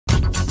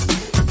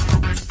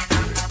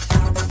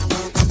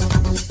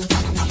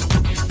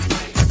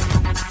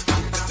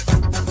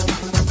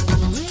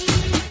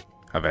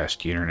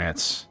Avast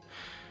Internets.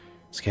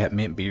 Scat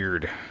Mint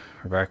Beard.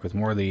 We're back with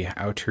more of the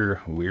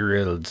Outer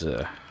Worlds.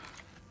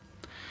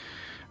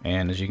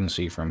 And as you can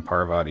see from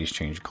Parvati's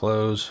changed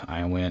clothes,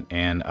 I went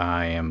and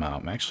I am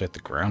actually at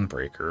the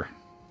Groundbreaker,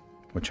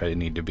 which I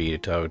need to be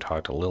to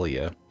talk to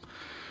Lilia.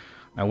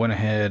 I went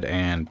ahead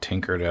and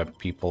tinkered up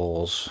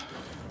people's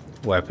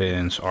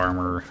weapons,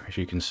 armor. As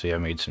you can see, I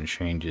made some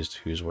changes to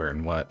who's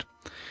wearing what.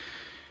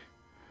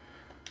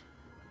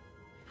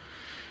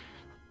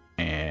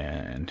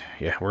 And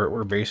yeah,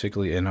 we're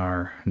basically in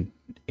our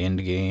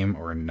end game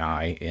or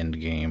nigh end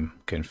game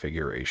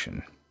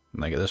configuration.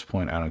 Like at this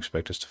point, I don't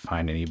expect us to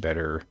find any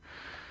better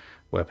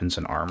weapons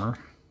and armor.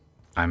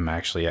 I'm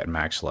actually at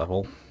max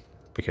level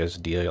because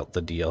the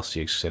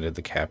DLC extended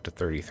the cap to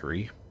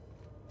 33.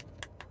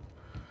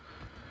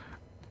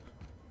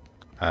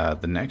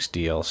 The next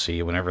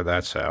DLC, whenever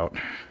that's out,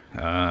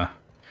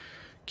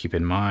 keep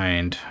in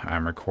mind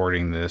I'm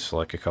recording this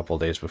like a couple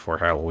days before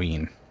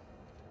Halloween.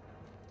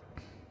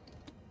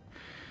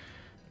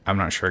 I'm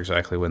not sure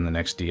exactly when the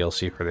next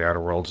DLC for the Outer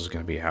Worlds is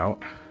going to be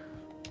out.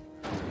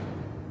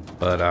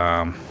 But,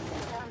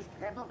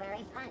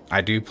 I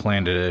do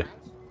plan to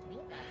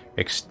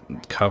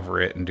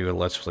cover it and do a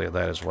Let's Play of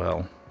that as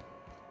well.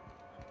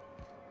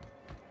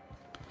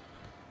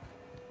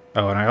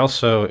 Oh, and I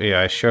also,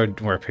 yeah, I showed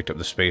where I picked up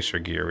the spacer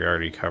gear. We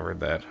already covered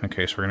that.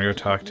 Okay, so we're going to go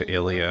talk to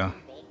Ilia.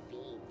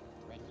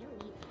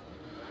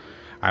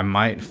 I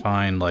might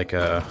find like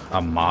a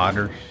mod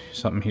or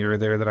something here or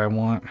there that I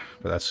want,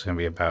 but that's going to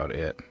be about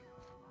it.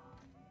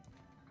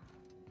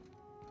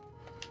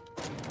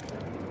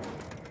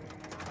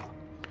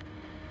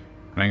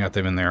 And I got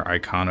them in their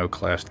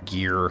iconoclast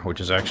gear,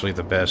 which is actually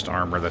the best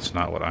armor. That's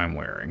not what I'm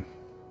wearing.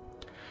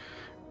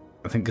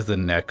 I think the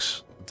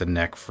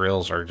neck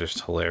frills are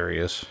just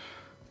hilarious.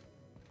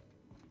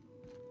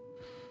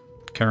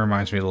 Kind of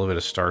reminds me a little bit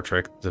of Star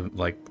Trek,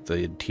 like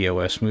the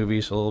TOS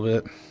movies a little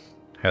bit.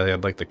 How they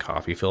had like the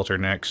coffee filter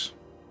necks.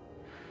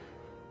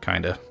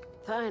 Kinda.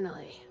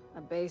 Finally,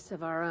 a base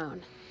of our own.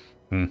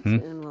 Mm-hmm.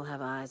 Soon we'll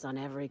have eyes on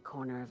every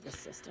corner of the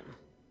system.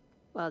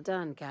 Well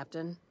done,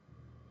 Captain.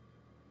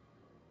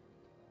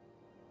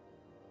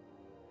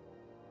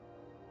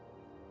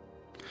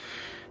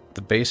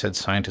 The base had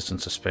scientists in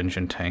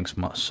suspension tanks.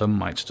 Some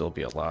might still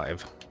be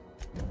alive.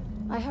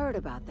 I heard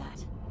about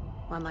that.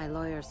 While my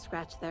lawyers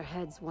scratch their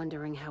heads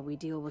wondering how we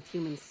deal with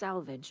human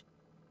salvage,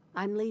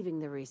 I'm leaving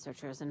the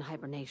researchers in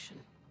hibernation.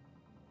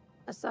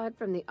 Aside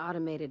from the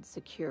automated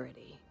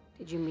security,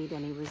 did you meet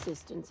any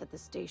resistance at the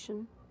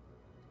station?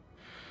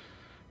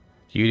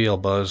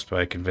 UDL buzzed, but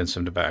I convinced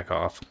him to back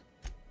off.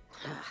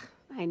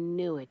 I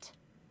knew it.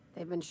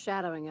 They've been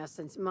shadowing us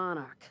since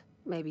Monarch,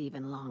 maybe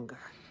even longer.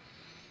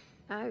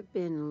 I've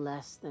been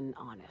less than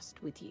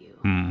honest with you.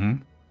 Mm-hmm.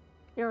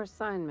 Your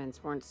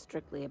assignments weren't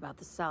strictly about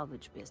the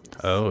salvage business.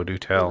 Oh, do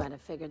tell. You might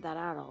have figured that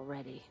out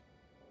already.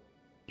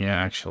 Yeah,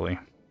 actually.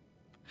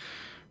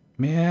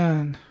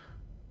 Man.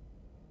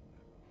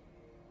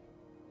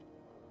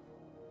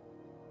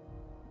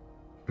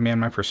 Man,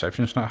 my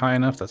perception's not high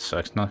enough? That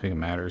sucks. Nothing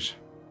matters.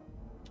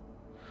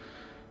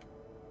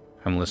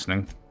 I'm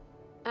listening.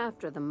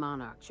 After the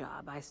Monarch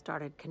job, I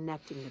started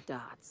connecting the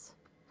dots.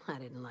 I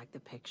didn't like the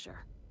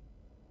picture.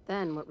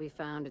 Then what we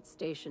found at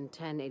Station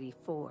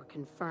 1084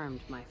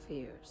 confirmed my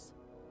fears.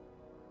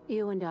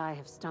 You and I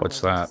have stumbled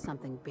What's that? into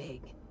something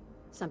big.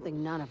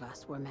 Something none of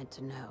us were meant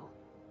to know.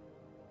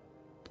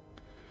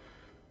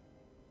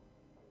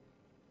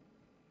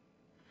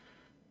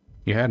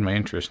 You had my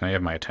interest, now you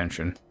have my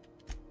attention.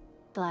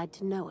 Glad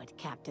to know it,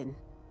 Captain.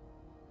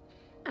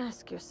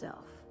 Ask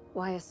yourself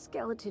why a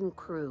skeleton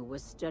crew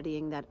was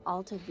studying that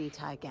Alta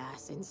Vitae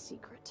gas in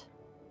secret.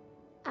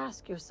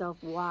 Ask yourself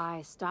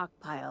why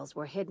stockpiles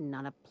were hidden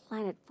on a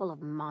planet full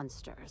of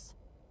monsters.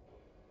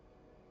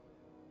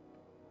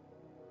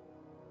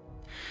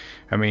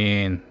 I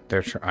mean,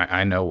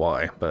 I know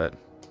why, but...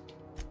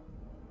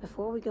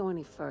 Before we go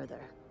any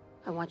further,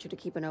 I want you to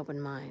keep an open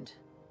mind.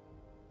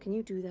 Can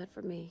you do that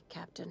for me,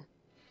 Captain?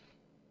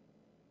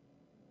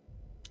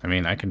 I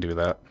mean, I can do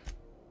that.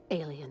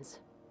 Aliens.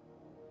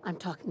 I'm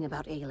talking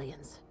about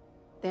aliens.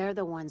 They're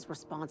the ones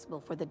responsible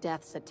for the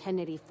deaths at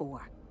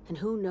 1084, and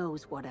who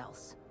knows what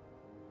else.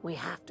 We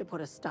have to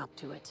put a stop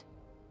to it.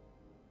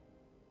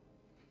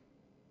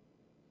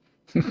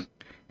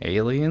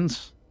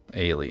 Aliens?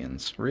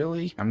 Aliens.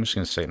 Really? I'm just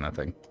gonna say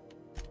nothing.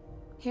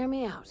 Hear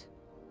me out.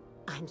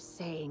 I'm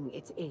saying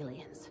it's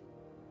aliens.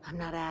 I'm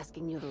not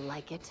asking you to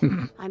like it.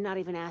 I'm not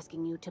even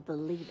asking you to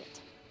believe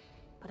it.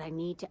 But I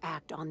need to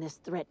act on this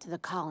threat to the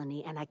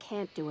colony, and I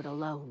can't do it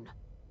alone.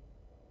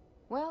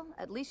 Well,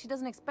 at least she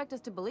doesn't expect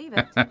us to believe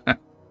it.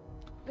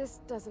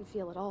 This doesn't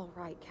feel at all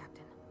right,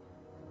 Captain.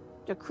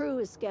 The crew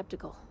is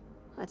skeptical.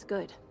 That's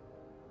good.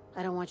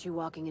 I don't want you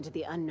walking into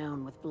the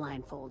unknown with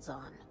blindfolds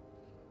on.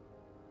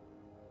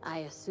 I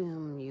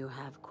assume you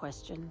have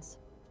questions?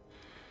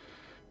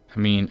 I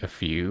mean, a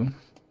few.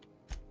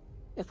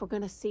 If we're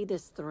gonna see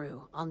this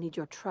through, I'll need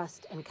your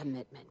trust and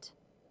commitment.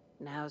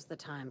 Now's the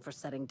time for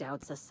setting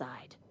doubts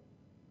aside.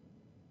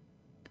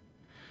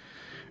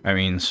 I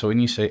mean, so when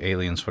you say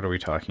aliens, what are we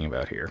talking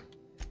about here?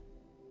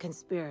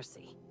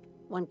 conspiracy.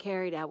 One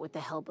carried out with the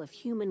help of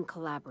human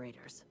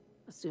collaborators,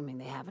 assuming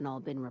they haven't all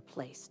been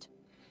replaced.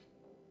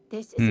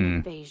 This is an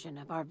invasion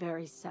of our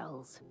very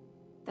cells.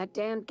 That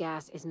damned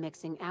gas is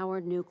mixing our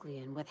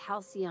nucleon with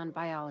halcyon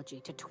biology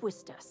to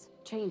twist us,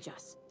 change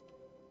us,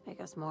 make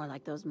us more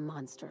like those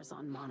monsters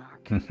on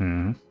Monarch.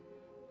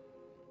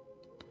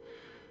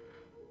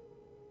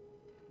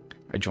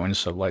 I joined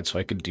Sublight so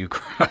I could do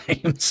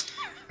crimes.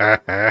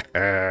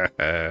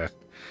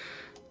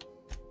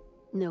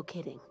 No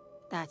kidding.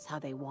 That's how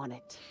they want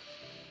it.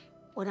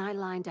 When I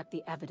lined up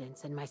the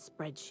evidence in my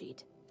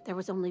spreadsheet, there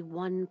was only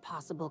one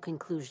possible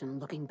conclusion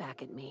looking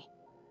back at me.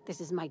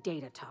 This is my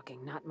data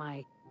talking, not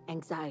my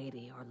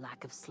anxiety or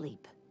lack of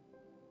sleep.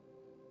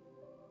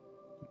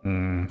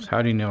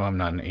 How do you know I'm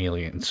not an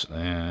alien?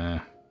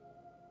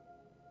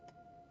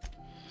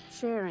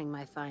 Sharing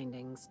my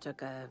findings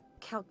took a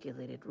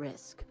calculated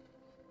risk.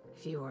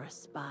 If you were a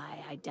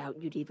spy, I doubt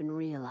you'd even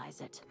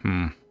realize it.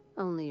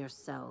 Only your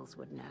cells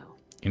would know.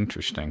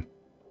 Interesting.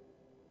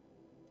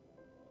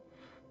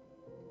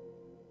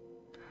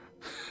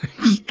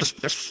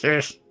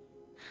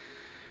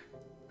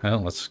 Well,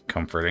 that's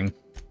comforting.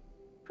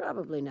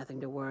 Probably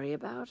nothing to worry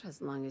about,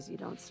 as long as you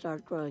don't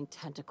start growing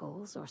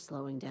tentacles or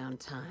slowing down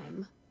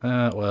time.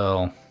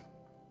 Well...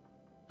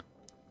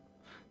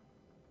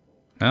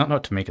 I don't know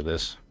what to make of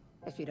this.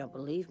 If you don't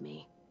believe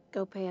me,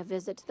 go pay a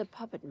visit to the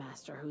puppet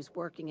master who's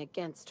working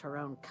against her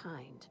own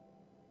kind.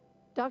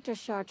 Dr.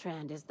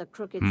 Chartrand is the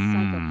crooked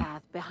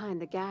psychopath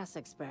behind the gas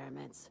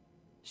experiments.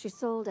 She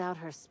sold out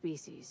her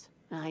species.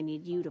 I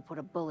need you to put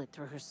a bullet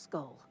through her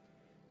skull.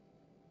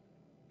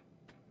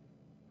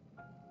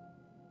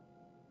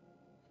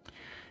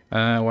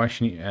 Why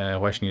she need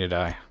to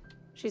die?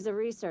 She's a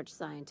research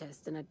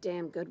scientist and a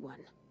damn good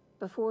one.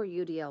 Before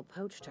UDL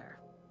poached her,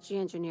 she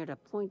engineered a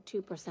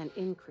 0.2%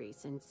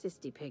 increase in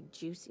cystipig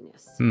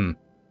juiciness.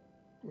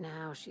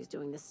 Now she's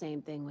doing the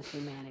same thing with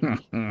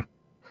humanity.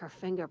 Her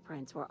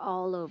fingerprints were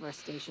all over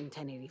Station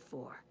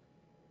 1084.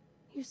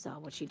 You saw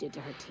what she did to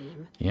her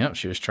team. Yep,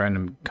 she was trying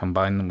to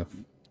combine them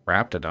with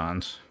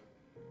raptidons.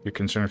 Your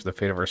concern for the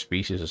fate of our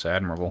species is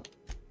admirable.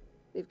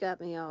 You've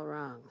got me all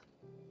wrong.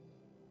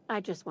 I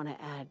just want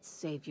to add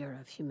savior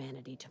of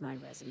humanity to my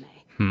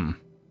resume.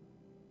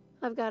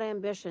 I've got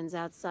ambitions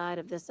outside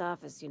of this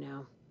office, you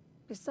know.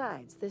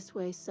 Besides, this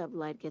way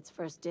Sublight gets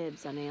first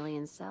dibs on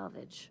alien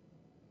salvage.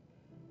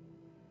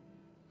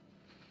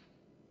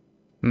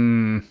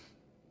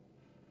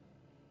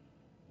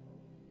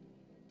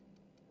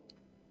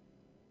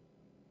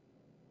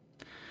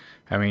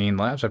 I mean,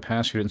 labs I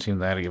passed you didn't seem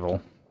that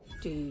evil.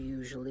 Do you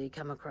usually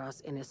come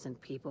across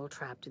innocent people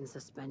trapped in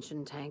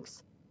suspension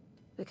tanks?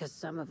 Because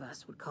some of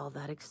us would call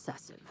that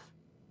excessive.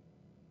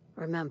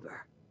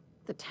 Remember,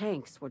 the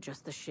tanks were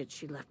just the shit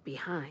she left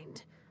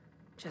behind.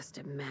 Just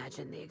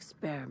imagine the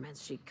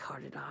experiments she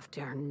carted off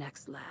to her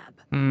next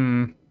lab.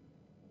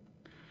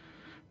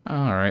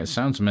 Alright,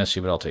 sounds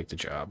messy, but I'll take the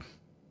job.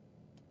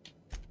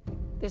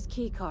 This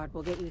keycard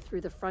will get you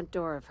through the front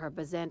door of her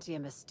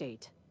Byzantium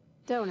estate.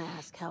 Don't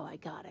ask how I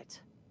got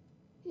it.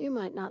 You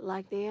might not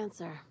like the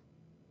answer.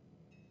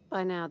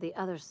 By now, the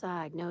other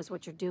side knows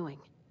what you're doing.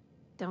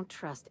 Don't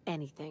trust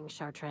anything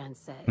Chartrand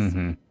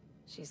says.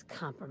 She's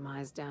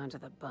compromised down to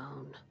the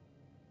bone.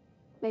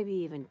 Maybe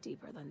even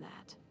deeper than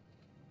that.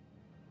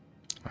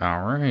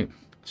 Alright.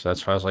 So that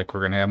sounds like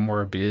we're gonna have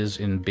more biz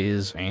in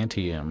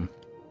Byzantium.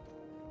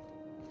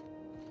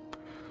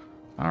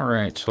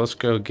 Alright, so let's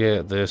go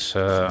get this,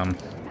 I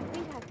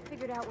think I've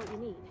figured out what you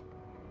need.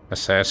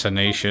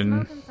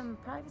 assassination,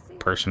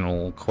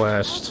 personal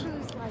quest. Our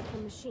crew's like a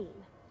machine.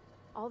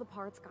 All the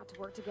parts got to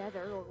work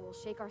together or we'll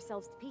shake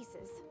ourselves to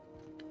pieces.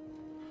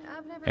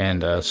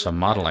 And some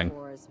modeling.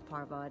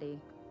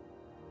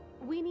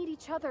 We need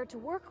each other to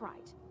work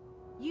right.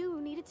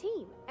 You need a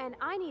team, and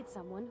I need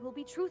someone who'll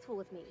be truthful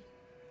with me,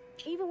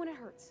 even when it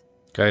hurts.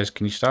 Guys,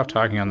 can you stop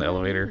talking on the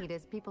elevator? Need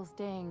is people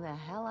staying the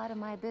hell out of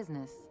my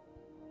business.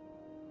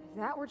 If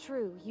that were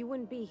true, you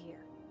wouldn't be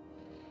here.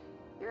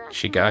 You're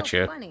She got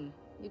you. Funny.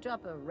 You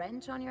drop a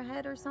wrench on your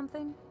head or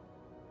something?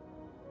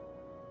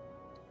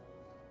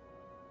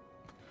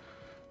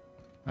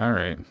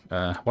 Alright,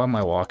 why am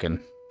I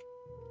walking?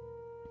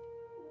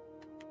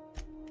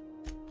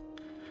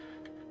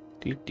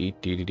 Oh,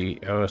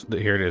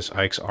 here it is,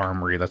 Ike's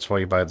Armory. That's why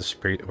you buy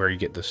the where you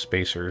get the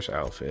Spacer's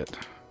outfit.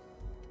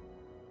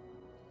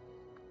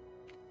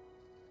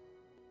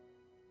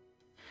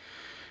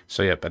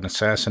 So yep, an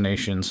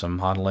assassination, some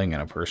modeling,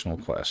 and a personal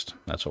quest.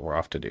 That's what we're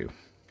off to do.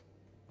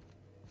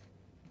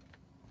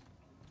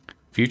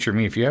 Future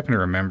me, if you happen to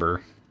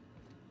remember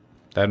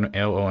that,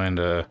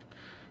 and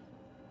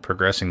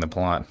progressing the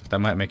plot, that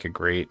might make a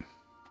great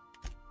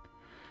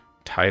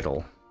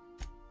title.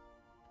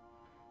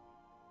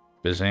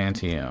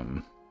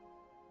 Byzantium.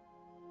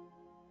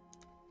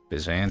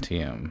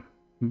 Byzantium.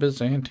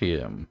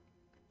 Byzantium.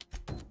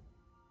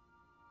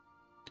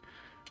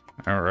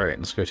 Alright,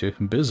 let's go to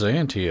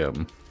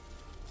Byzantium.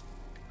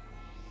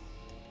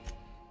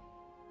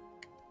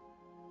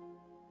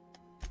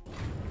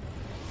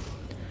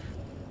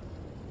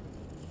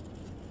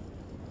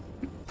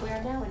 We're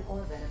are now in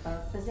orbit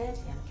above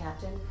Byzantium,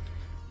 Captain.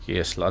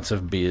 Yes, lots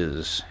of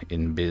biz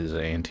in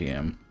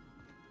Byzantium.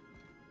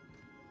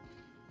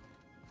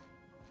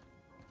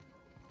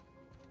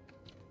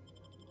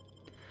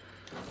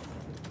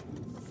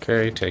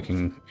 Okay,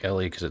 taking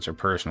Ellie because it's her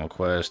personal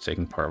quest,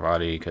 taking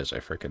Parvati because I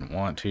freaking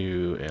want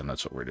to, and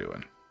that's what we're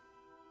doing.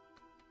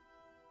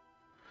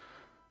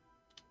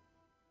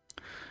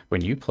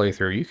 When you play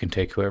through, you can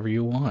take whoever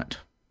you want.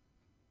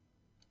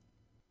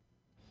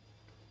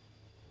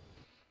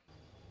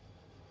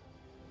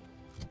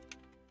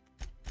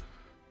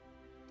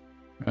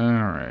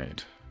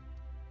 Alright.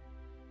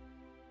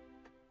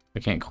 I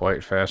can't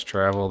quite fast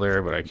travel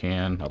there, but I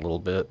can a little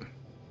bit.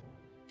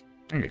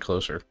 I can get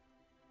closer.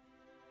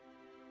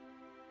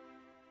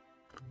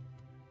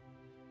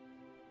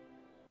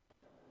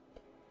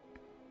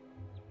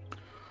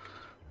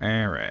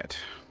 Alright.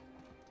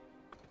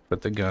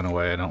 Put the gun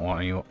away. I don't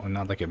want any.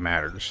 Not like it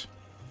matters.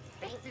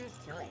 Spacer's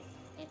choice.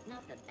 It's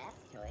not the best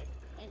choice.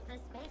 It's the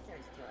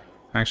Spacer's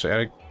choice. Actually,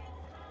 out of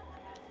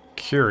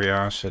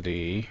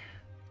curiosity.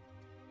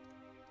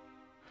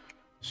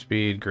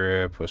 Speed,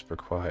 grip, whisper,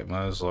 quiet,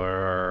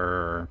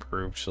 muzzler,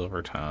 improved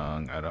silver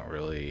tongue. I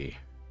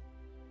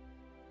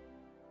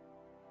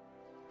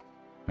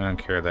don't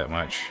care that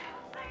much.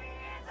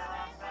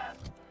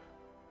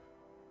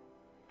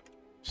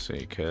 See,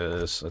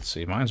 because let's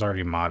see, mine's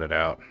already modded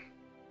out.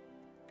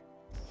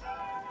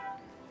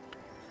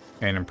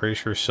 And I'm pretty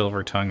sure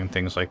silver tongue and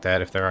things like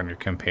that, if they're on your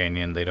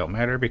companion, they don't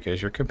matter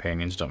because your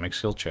companions don't make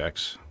skill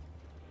checks.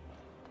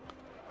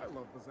 I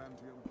love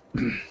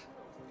Byzantium.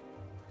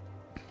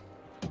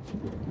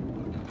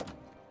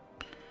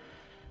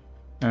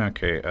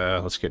 Okay,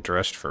 let's get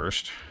dressed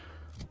first.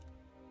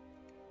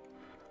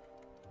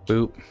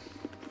 Boop.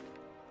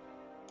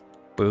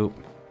 Boop.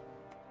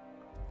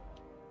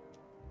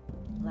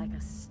 Like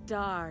a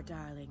star,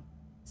 darling.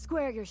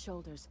 Square your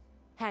shoulders.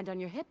 Hand on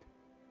your hip.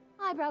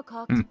 Eyebrow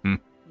cocked.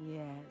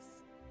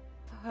 Yes.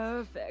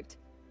 Perfect.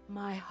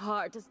 My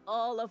heart is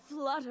all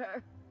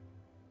aflutter.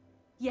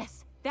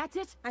 Yes, that's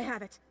it. I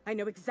have it. I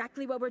know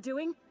exactly what we're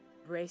doing.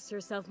 Brace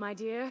yourself, my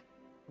dear.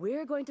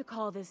 We're going to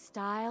call this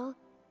style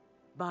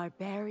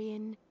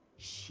Barbarian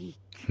Chic.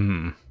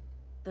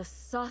 The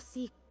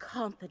saucy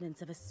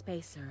confidence of a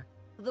spacer.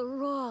 The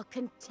raw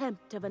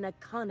contempt of an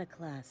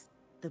iconoclast.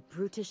 The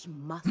brutish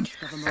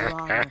musk of a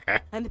marauder.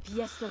 And the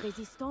pièce de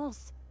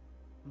résistance.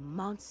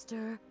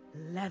 Monster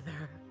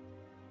leather.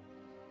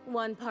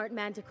 1 part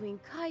Mantiqueen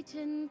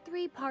chitin,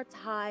 3 parts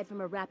hide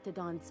from a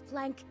raptidon's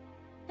flank,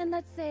 and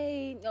let's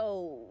say,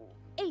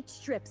 8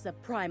 strips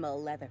of primal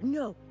leather.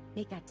 No,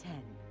 make that 10.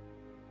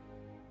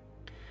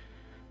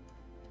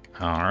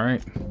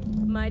 Alright.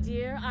 My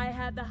dear, I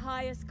have the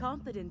highest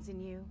confidence in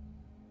you.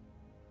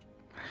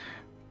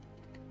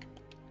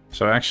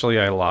 So actually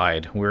I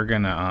lied. We're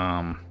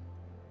gonna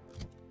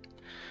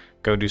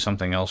go do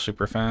something else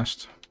super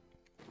fast.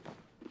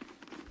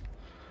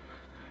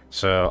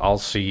 So I'll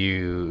see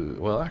you...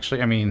 Well,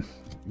 actually, I mean,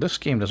 this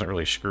game doesn't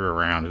really screw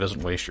around. It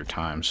doesn't waste your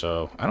time,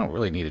 so I don't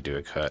really need to do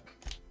a cut.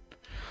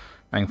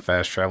 I can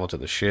fast travel to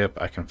the ship.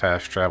 I can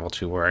fast travel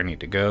to where I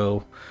need to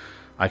go.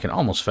 I can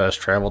almost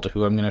fast travel to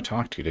who I'm going to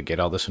talk to get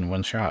all this in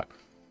one shot.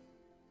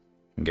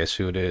 And guess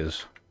who it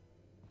is?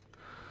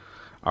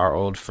 Our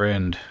old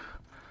friend,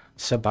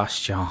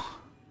 Sebastian.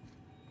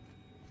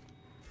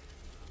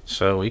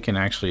 So we can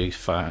actually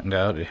find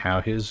out how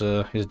his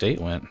date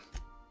went.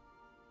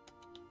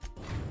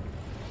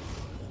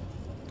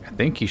 I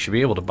think you should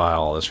be able to buy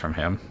all this from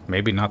him.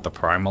 Maybe not the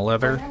primal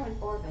leather. We're now in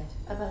orbit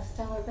above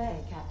Stellar Bay,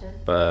 Captain.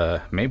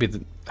 But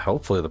maybe,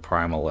 hopefully the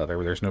primal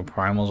leather. There's no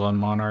primals on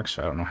Monarch,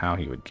 so I don't know how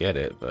he would get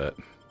it, but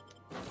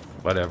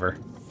whatever.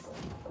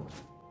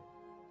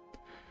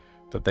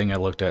 The thing I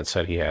looked at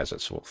said he has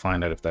it, so we'll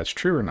find out if that's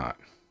true or not.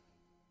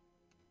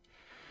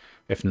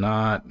 If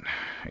not,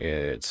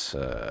 it's,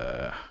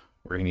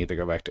 we can either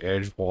go back to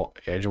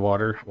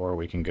Edgewater, or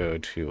we can go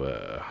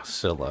to,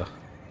 Scylla.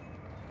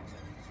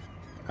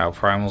 How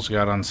primals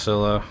got on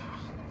Scylla,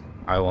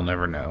 I will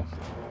never know.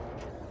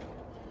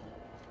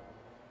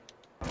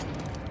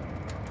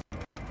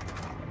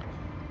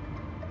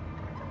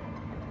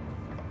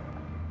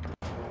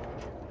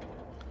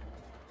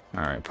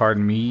 Alright,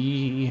 pardon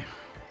me.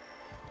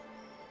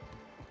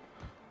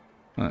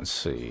 Let's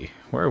see.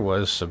 Where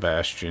was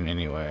Sebastian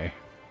anyway?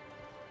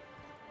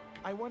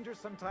 I wonder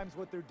sometimes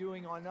what they're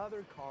doing on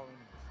other colonies.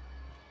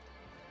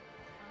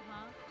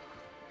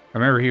 I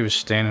remember he was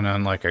standing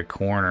on like a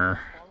corner.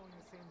 Following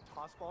the same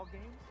tossball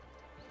games?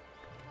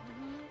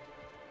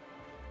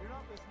 You're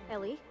not listening.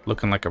 Ellie?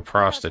 Looking like a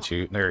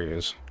prostitute. There he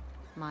is.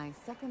 My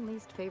second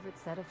least favorite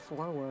set of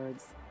 4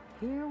 words.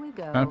 Here we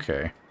go.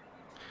 Okay.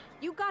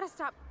 You gotta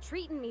stop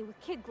treating me with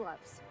kid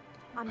gloves.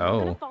 I'm Oh. not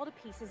gonna fall to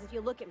pieces if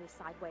you look at me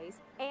sideways,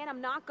 and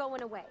I'm not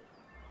going away.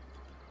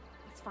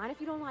 It's fine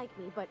if you don't like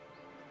me, but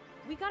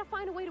we gotta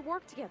find a way to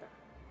work together.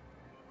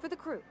 For the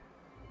crew.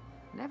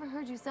 Never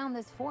heard you sound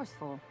this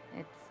forceful.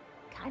 It's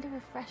kind of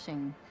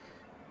refreshing.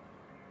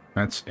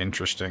 That's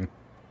interesting.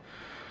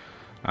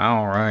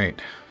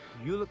 Alright.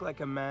 You look like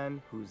a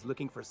man who's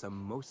looking for some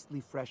mostly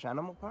fresh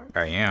animal parts.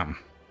 I am.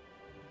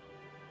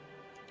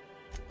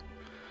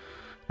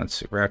 Let's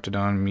see.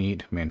 Raptidon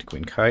meat,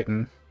 Mantiqueen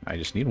chitin. I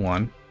just need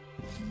one.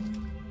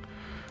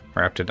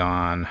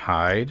 Raptidon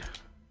hide.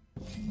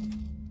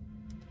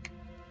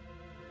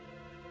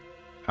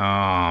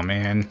 Oh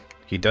man,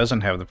 he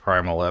doesn't have the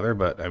primal leather,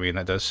 but I mean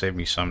that does save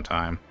me some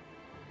time.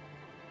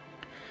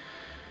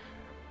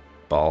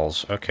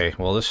 Balls. Okay,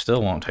 well this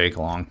still won't take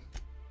long.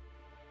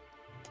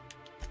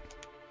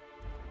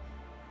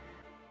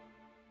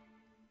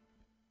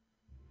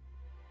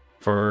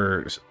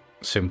 For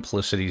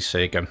simplicity's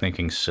sake, I'm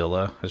thinking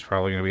Scylla is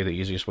probably going to be the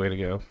easiest way to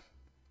go.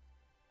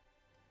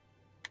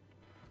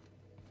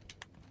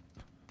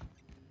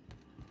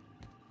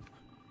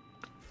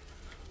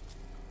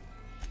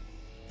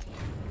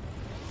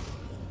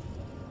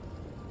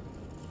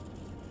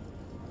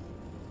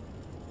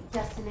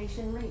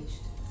 Destination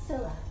reached.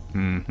 Scylla.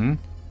 Mm-hmm.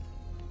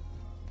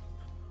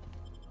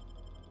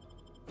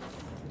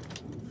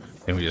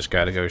 Then we just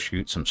gotta go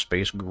shoot some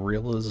space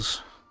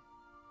gorillas.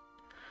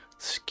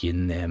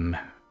 Skin them.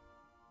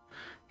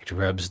 It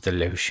rubs the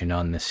lotion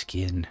on the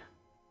skin.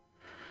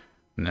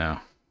 No.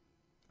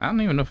 I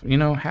don't even know if, you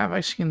know, have I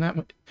seen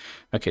that?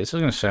 Okay, this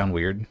is gonna sound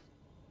weird.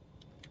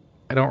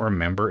 I don't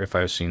remember if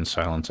I've seen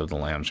Silence of the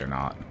Lambs or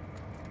not.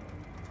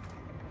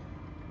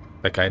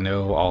 Like, I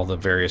know all the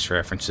various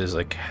references,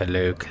 like,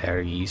 hello,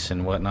 Clarice,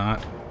 and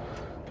whatnot.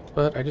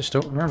 But I just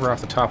don't remember off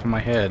the top of my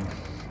head,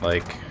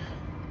 like,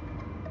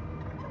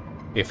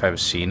 if I've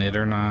seen it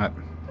or not.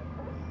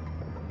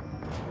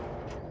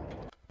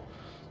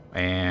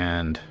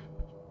 And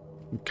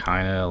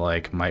kind of,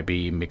 like, might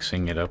be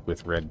mixing it up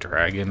with Red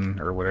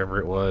Dragon, or whatever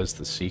it was,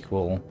 the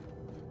sequel.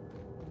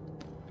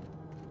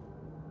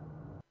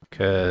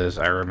 Because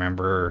I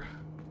remember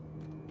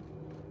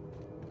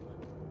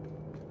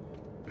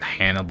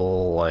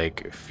Hannibal,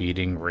 like,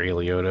 feeding Ray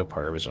Liotta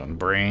part of his own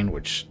brain,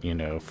 which, you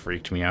know,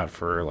 freaked me out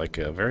for, like,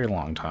 a very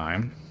long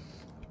time.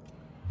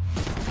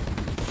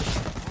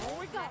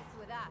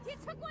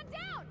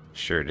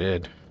 Sure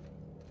did.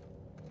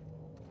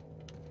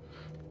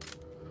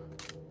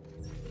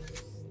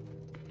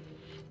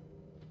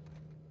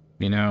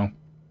 You know.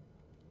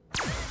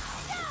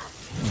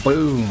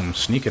 Boom!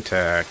 Sneak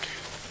attack.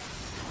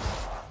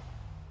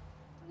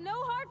 No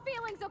hard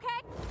feelings,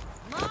 okay?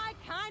 My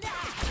kind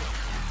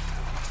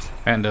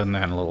of. Hadn't done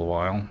that in a little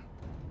while.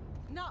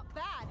 Not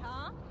bad,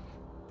 huh?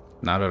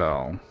 Not at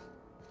all.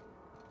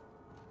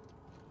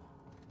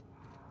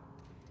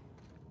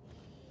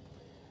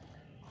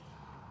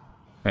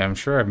 Yeah, I'm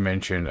sure I've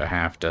mentioned a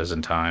half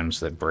dozen times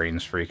that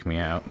brains freak me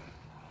out.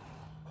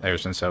 Ever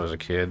since I was a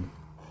kid.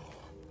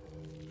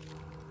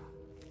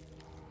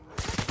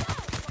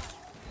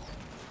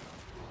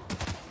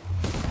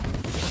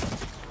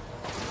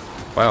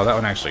 Wow, that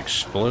one actually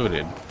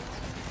exploded.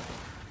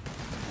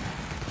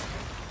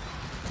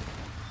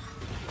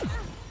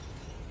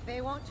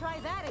 They won't try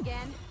that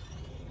again.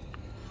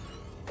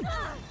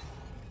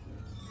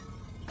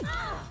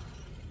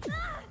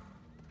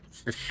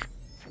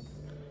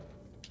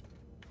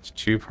 It's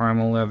 2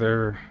 primal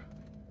leather.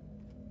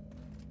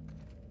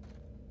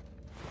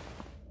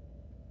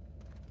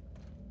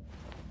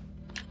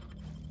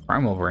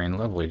 Primal brain,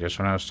 lovely. Just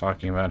when I was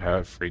talking about how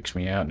it freaks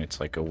me out and it's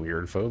like a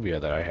weird phobia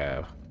that I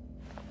have.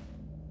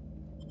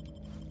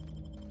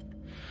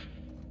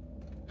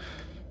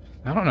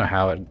 I don't know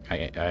how I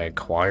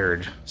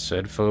acquired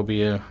said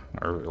phobia,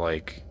 or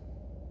like,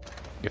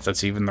 if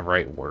that's even the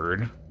right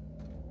word.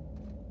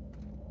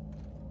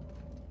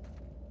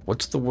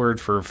 What's the word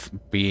for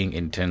being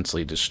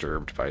intensely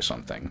disturbed by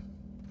something?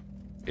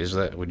 Is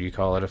that, would you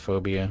call it a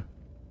phobia?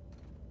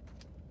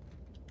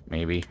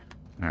 Maybe.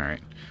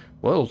 Alright.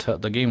 Well,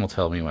 the game will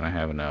tell me when I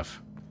have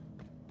enough.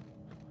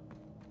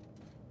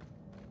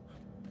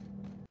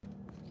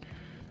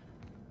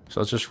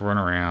 So let's just run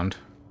around.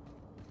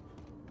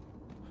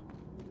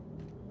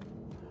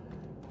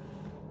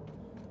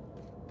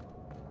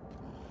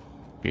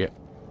 Yep.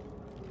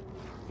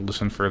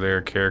 Listen for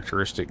their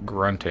characteristic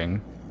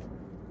grunting.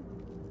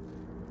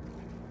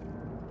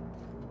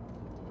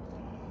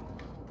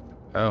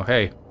 Oh,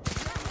 hey.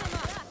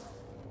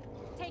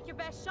 Take your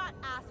best shot,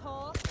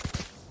 asshole.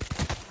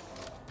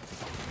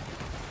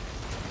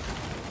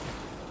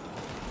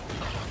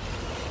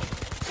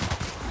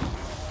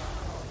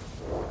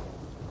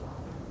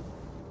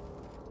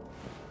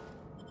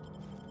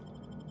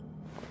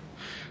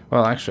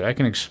 Well, actually, I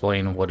can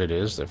explain what it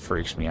is that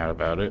freaks me out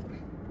about it.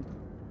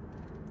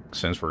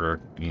 Since we're,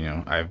 you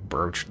know, I've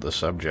broached the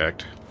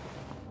subject.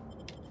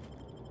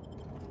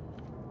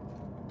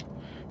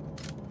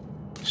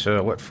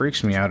 So what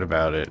freaks me out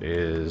about it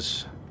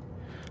is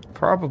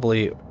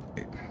probably,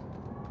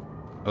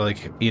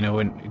 like, you know,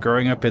 when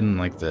growing up in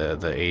like the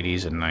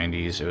 80s and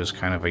 90s, it was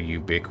kind of a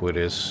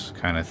ubiquitous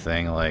kind of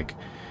thing, like,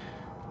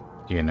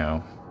 you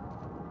know,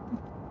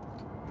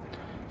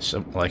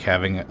 so like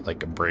having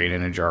like a brain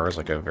in a jar is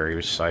like a very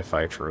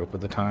sci-fi trope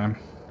at the time.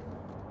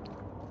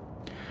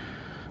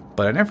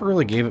 But I never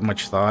really gave it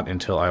much thought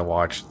until I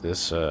watched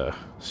this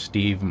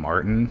Steve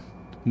Martin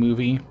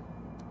movie.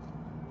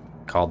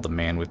 called The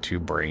Man with Two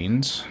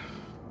Brains.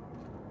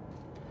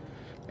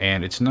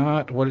 And it's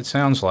not what it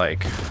sounds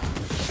like.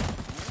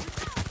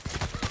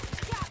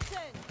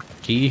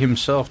 He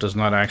himself does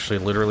not actually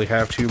literally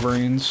have two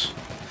brains.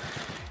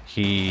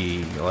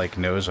 He, like,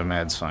 knows a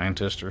mad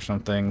scientist or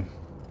something.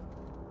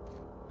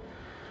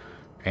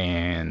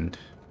 And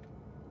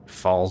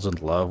falls in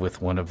love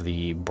with one of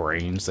the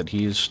brains that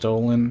he's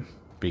stolen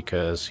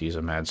because he's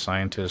a mad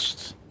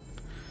scientist.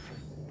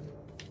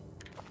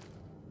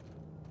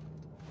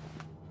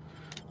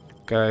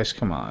 Guys,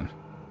 come on.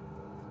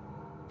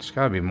 There's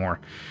gotta be more.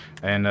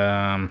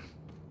 And,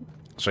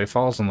 so he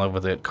falls in love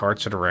with it,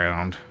 carts it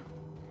around.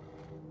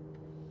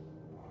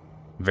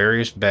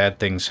 Various bad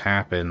things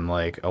happen,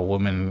 like a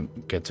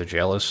woman gets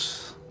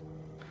jealous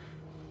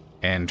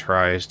and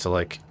tries to,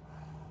 like,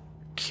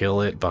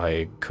 kill it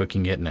by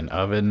cooking it in an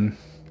oven.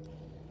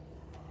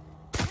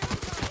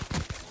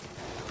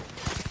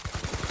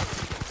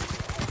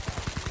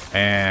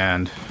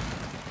 And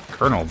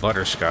Colonel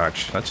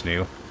Butterscotch, that's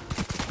new.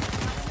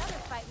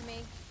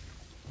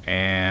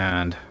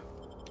 And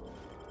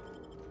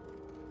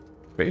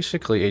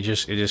basically it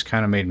just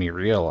kind of made me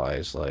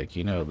realize, like,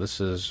 you know,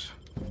 this is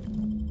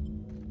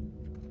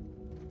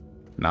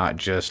not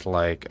just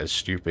like a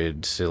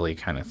stupid, silly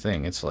kind of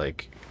thing. It's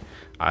like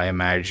I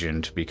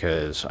imagined,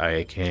 because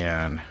I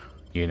can,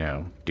 you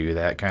know, do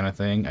that kind of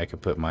thing. I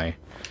could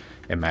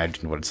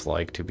imagine what it's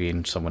like to be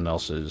in someone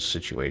else's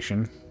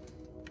situation.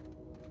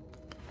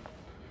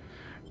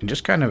 And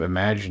just kind of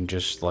imagine,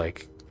 just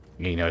like,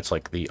 you know, it's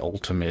like the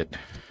ultimate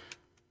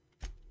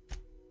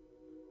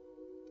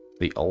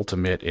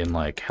in,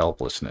 like,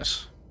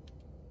 helplessness.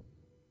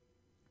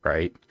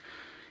 Right?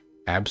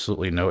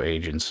 Absolutely no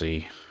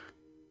agency.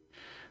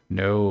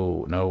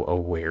 No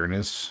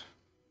awareness.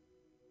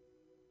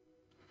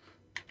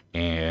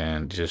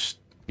 And just,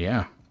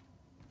 yeah.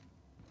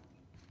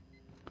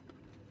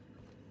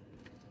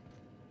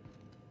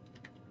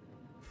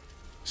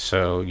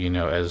 So, you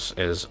know,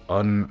 as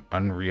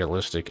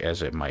unrealistic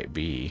as it might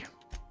be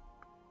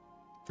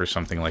for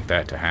something like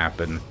that to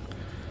happen,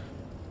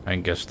 I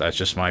guess that's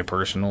just my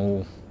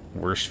personal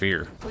worst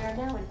fear. We are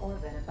now in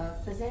orbit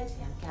above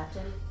Byzantium,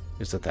 Captain.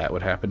 Is that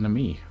would happen to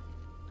me.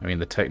 I mean,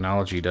 the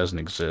technology doesn't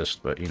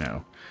exist, but, you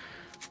know,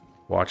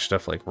 watch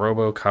stuff like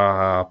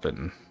RoboCop,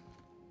 and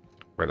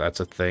where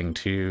that's a thing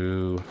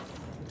too.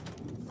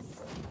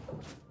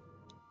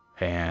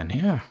 And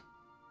yeah.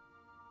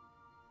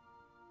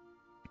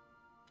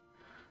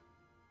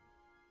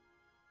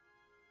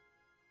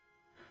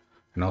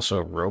 And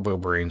also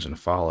Robo-Brains and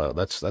Fallout.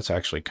 That's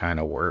actually kind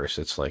of worse.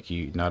 It's like,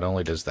 you not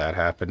only does that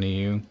happen to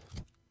you,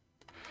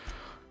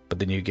 but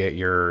then you get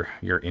your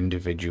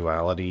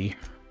individuality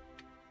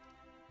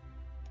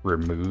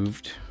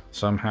removed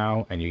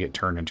somehow, and you get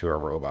turned into a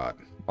robot.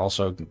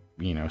 Also,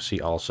 you know,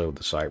 see also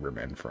the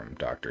Cybermen from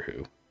Doctor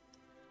Who.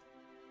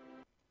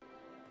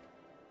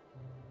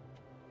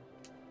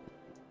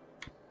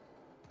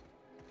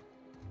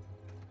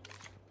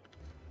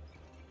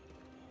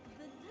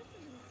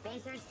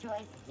 Spacer's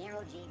Choice 0G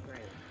Brew.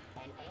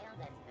 An ale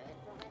that's good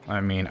for women.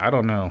 I mean, I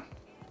don't know.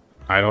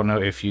 I don't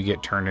know if you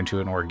get turned into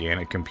an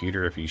organic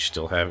computer, if you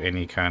still have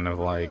any kind of,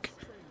 like,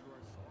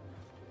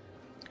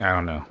 I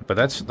don't know. But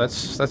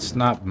that's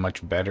not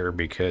much better,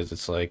 because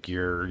it's like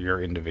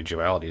your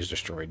individuality is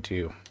destroyed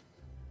too.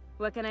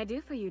 What can I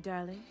do for you,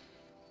 darling?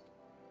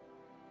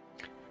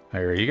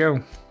 There you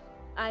go.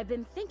 I've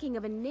been thinking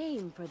of a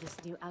name for this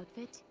new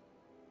outfit.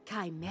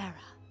 Chimera.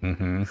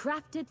 Mm-hmm.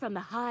 Crafted from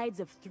the hides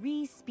of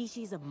 3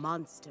 species of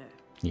monster.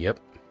 Yep.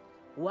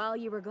 While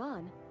you were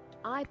gone,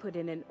 I put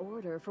in an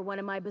order for one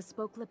of my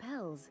bespoke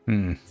lapels.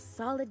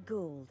 Solid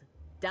gold,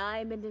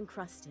 diamond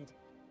encrusted.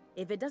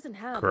 If it doesn't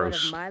have one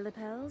of my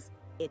lapels,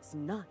 it's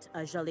not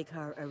a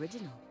Jolicoeur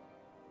original.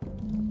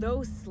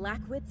 Those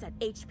slackwits at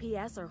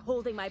HPS are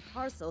holding my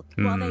parcel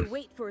while they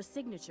wait for a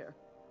signature.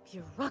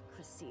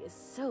 Bureaucracy is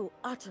so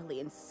utterly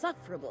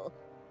insufferable.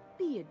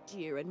 Be a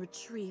dear and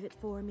retrieve it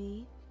for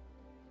me.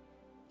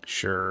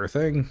 Sure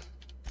thing.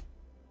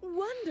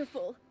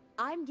 Wonderful!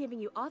 I'm giving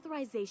you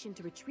authorization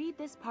to retrieve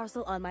this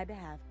parcel on my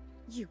behalf.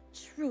 You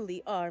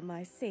truly are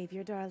my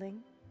savior,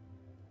 darling.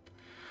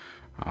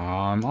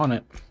 I'm on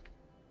it.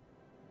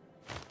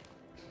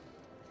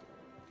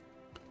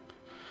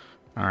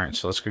 Alright,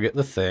 so let's go get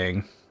the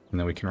thing, and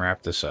then we can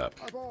wrap this up.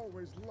 I've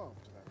always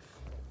loved that.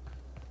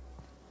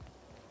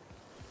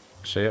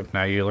 So yep,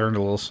 now you learned a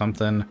little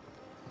something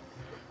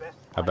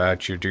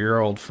about your dear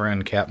old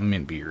friend Captain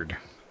Mintbeard.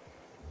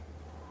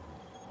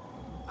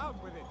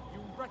 Out with it, you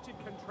wretched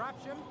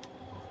contraption!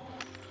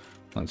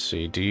 Let's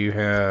see, do you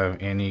have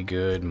any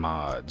good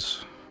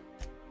mods?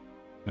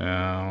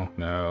 No.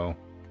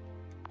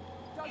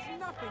 Does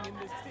nothing in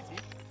this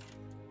city.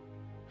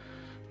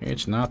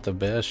 It's not the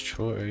best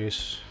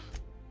choice.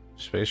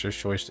 Spacer's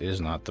Choice is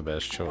not the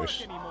best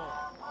choice.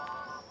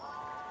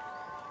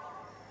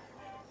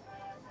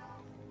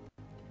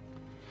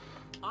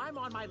 I'm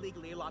on my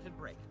legally allotted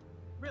break.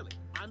 Really,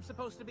 I'm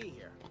supposed to be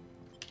here.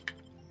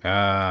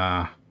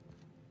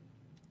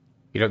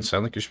 You don't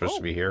sound like you're supposed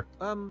to be here.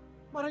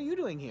 What are you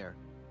doing here?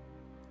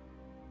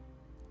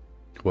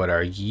 What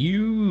are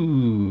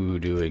you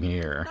doing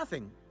here?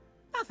 Nothing.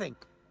 Nothing.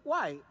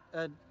 Why?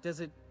 Does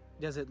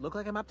it look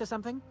like I'm up to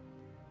something?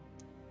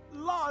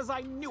 Laws,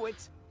 I knew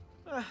it!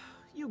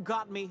 You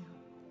got me.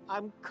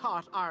 I'm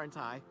caught, aren't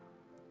I?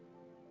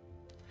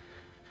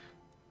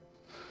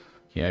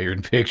 Yeah, you're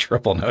in big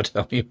trouble now.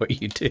 Tell me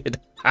what you did.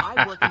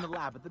 I work in the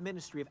lab at the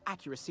Ministry of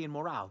Accuracy and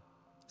Morale.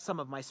 Some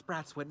of my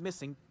sprats went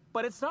missing,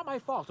 but it's not my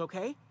fault,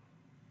 okay?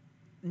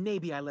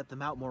 Maybe I let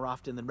them out more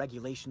often than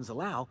regulations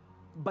allow,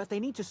 but they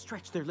need to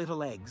stretch their little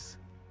legs.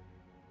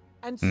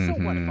 And so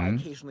what if I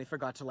occasionally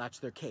forgot to latch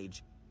their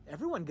cage?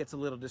 Everyone gets a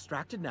little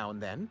distracted now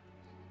and then.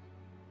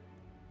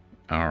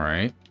 All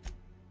right.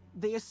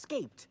 They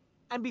escaped,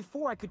 and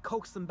before I could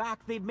coax them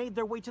back, they'd made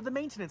their way to the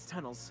maintenance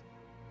tunnels.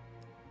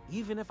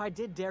 Even if I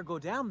did dare go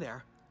down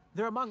there,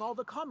 they're among all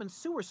the common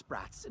sewer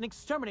sprats and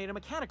exterminator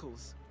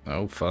mechanicals.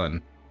 Oh,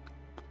 fun.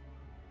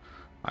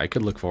 I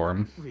could look for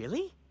him.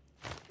 Really?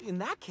 In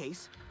that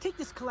case, take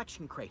this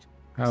collection crate.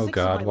 Oh 6 of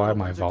God, my why little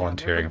am I ones are down there,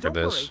 volunteering but for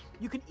don't this? worry,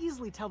 you can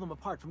easily tell them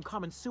apart from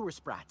common sewer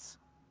sprats.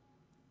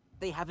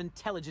 They have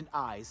intelligent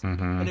eyes,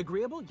 Mm-hmm. an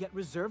agreeable yet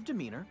reserved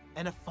demeanor,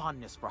 and a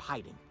fondness for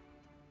hiding.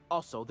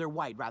 Also, they're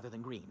white rather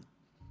than green.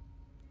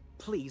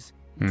 Please,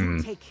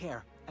 do take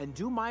care, and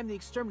do mind the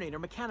exterminator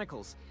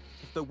mechanicals.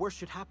 If the worst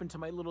should happen to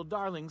my little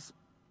darlings,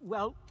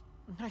 well,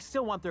 I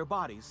still want their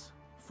bodies.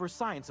 For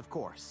science, of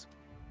course.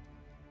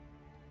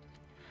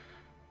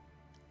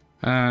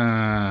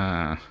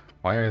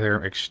 Why are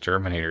there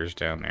exterminators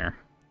down there?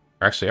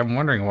 Actually, I'm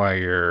wondering why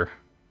you're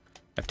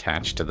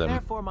attached to them.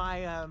 There for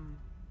my,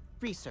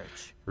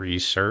 research.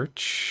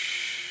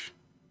 Research?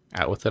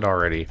 Out with it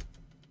already.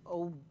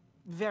 Oh,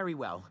 very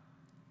well.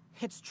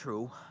 It's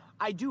true.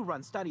 I do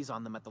run studies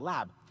on them at the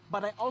lab,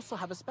 but I also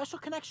have a special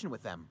connection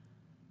with them.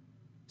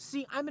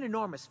 See, I'm an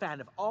enormous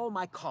fan of all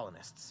my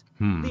colonists.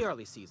 The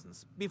early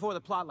seasons, before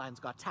the plot lines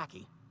got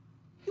tacky.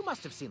 You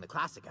must have seen the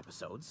classic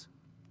episodes.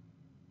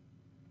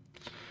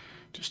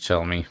 Just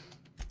tell me.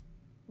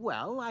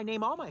 Well, I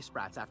name all my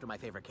sprats after my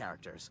favorite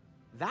characters.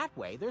 That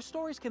way, their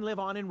stories can live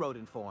on in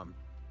rodent form.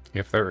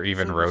 If they're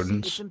even So you see,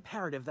 rodents. it's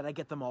imperative that I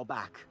get them all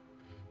back.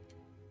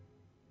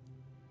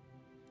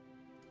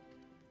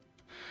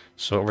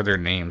 So what were their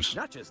names?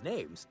 Not just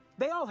names,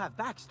 they all have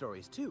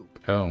backstories too.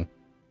 Oh.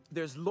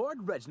 There's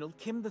Lord Reginald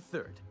Kim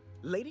III,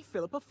 Lady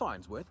Philippa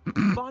Farnsworth,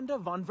 Vonda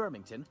von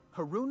Vermington,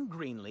 Haroon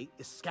Greenlee,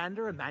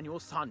 Iskander Emmanuel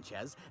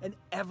Sanchez, and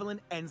Evelyn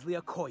Ensley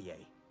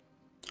Okoye.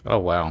 Oh,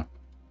 wow.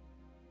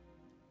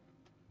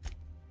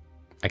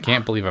 I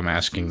can't believe I'm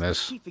asking He's the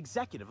this. chief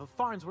executive of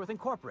Farnsworth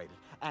Incorporated,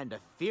 and a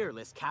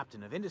fearless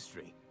captain of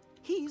industry.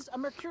 He's a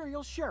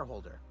mercurial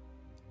shareholder.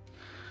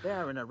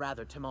 They're in a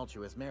rather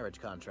tumultuous marriage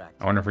contract.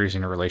 I wonder if he's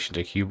in relation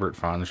to Hubert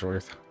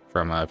Farnsworth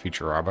from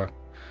Futurama.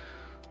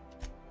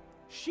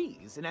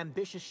 She's an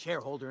ambitious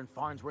shareholder in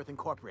Farnsworth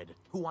Incorporated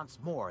who wants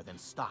more than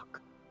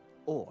stock.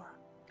 Or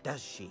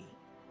does she?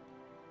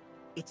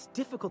 It's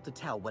difficult to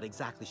tell what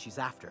exactly she's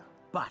after,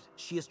 but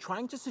she is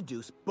trying to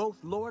seduce both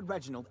Lord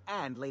Reginald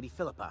and Lady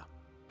Philippa.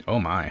 Oh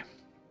my.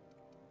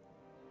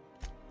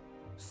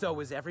 So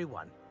is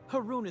everyone.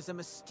 Haroon is a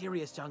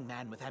mysterious young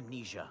man with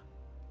amnesia.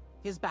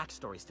 His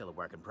backstory's still a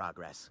work in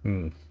progress.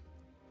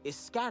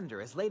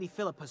 Iskander is Lady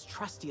Philippa's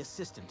trusty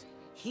assistant.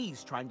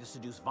 He's trying to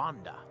seduce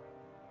Vonda.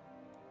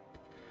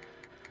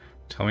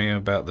 Tell me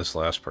about this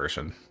last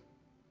person.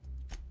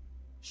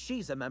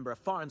 She's a member of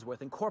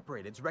Farnsworth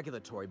Incorporated's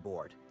regulatory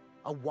board.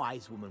 A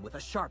wise woman with a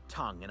sharp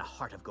tongue and a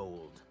heart of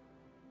gold.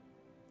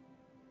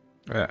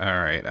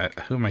 Alright,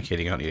 who am I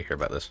kidding? I don't need to hear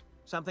about this.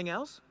 Something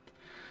else?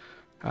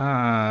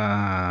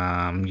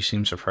 You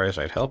seem surprised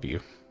I'd help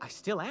you. I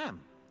still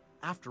am.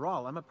 After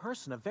all, I'm a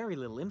person of very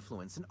little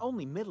influence and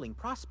only middling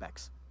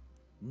prospects.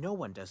 No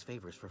one does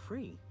favors for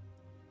free.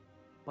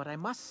 But I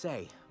must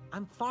say,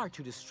 I'm far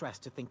too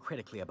distressed to think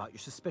critically about your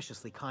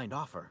suspiciously kind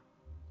offer.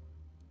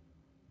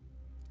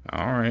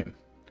 Alright.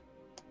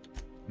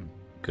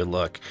 Good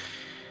luck.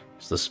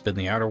 So this has been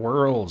The Outer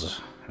Worlds.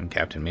 I'm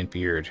Captain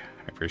Mintbeard.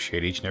 I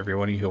appreciate each and every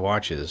one of you who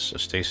watches. So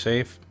stay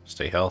safe,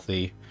 stay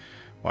healthy,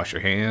 wash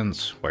your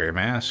hands, wear your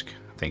mask.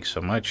 Thanks so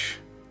much,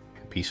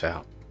 and peace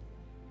out.